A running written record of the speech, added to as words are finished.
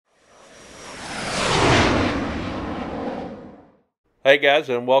Hey guys,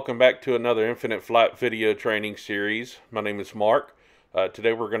 and welcome back to another Infinite Flight video training series. My name is Mark.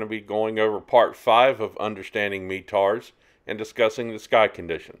 Today we're going to be going over part 5 of understanding METARs and discussing the sky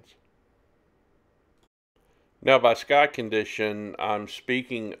conditions. Now, by sky condition, I'm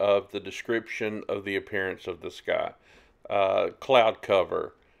speaking of the description of the appearance of the sky. Cloud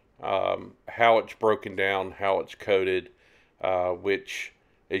cover, how it's broken down, how it's coded, which,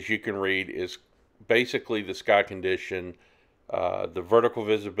 as you can read, is basically the sky condition, the vertical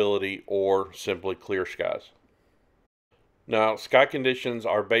visibility, or simply clear skies. Now, sky conditions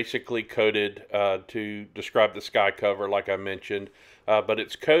are basically coded to describe the sky cover, like I mentioned, but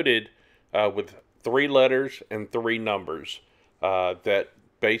it's coded with 3 letters and 3 numbers that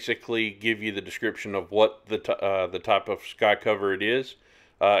basically give you the description of what the type of sky cover it is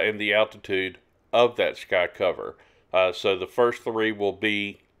and the altitude of that sky cover. So the first 3 will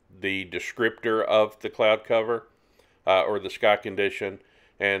be the descriptor of the cloud cover or the sky condition,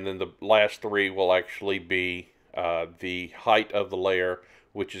 and then the last 3 will actually be the height of the layer,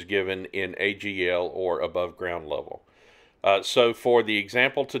 which is given in AGL, or above ground level. So for the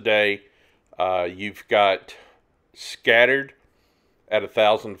example today, you've got scattered at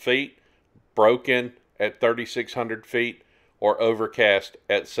 1,000 feet, broken at 3,600 feet, or overcast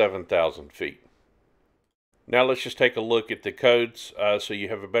at 7,000 feet. Now let's just take a look at the codes so you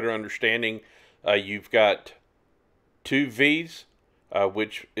have a better understanding. You've got 2 V's,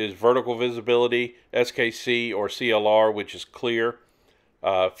 which is vertical visibility, SKC or CLR, which is clear,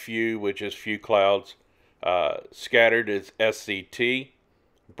 few, which is few clouds, scattered is SCT,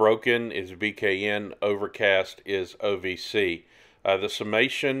 broken is VKN, overcast is OVC. The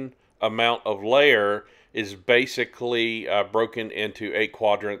summation amount of layer is basically broken into 8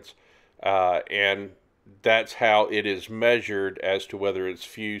 quadrants, and that's how it is measured as to whether it's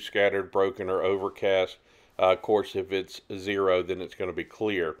few, scattered, broken, or overcast. Of course, if it's 0, then it's going to be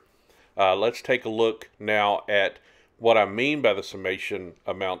clear. Let's take a look now at what I mean by the summation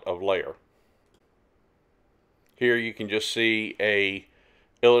amount of layer. Here you can just see a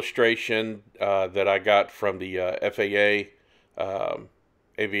illustration that I got from the FAA,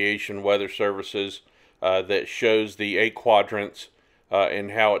 Aviation Weather Services, that shows the 8 quadrants and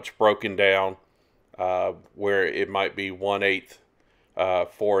how it's broken down, where it might be 1/8,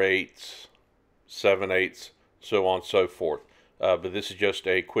 4/8, 7/8, so on and so forth. But this is just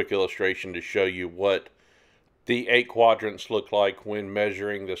a quick illustration to show you what the 8 quadrants look like when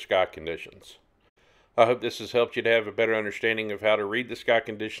measuring the sky conditions. I hope this has helped you to have a better understanding of how to read the sky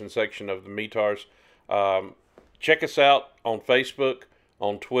condition section of the METARs. Check us out on Facebook,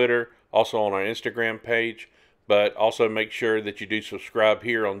 on Twitter, also on our Instagram page, but also make sure that you do subscribe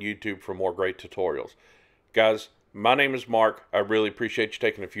here on YouTube for more great tutorials. Guys, my name is Mark. I really appreciate you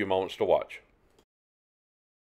taking a few moments to watch.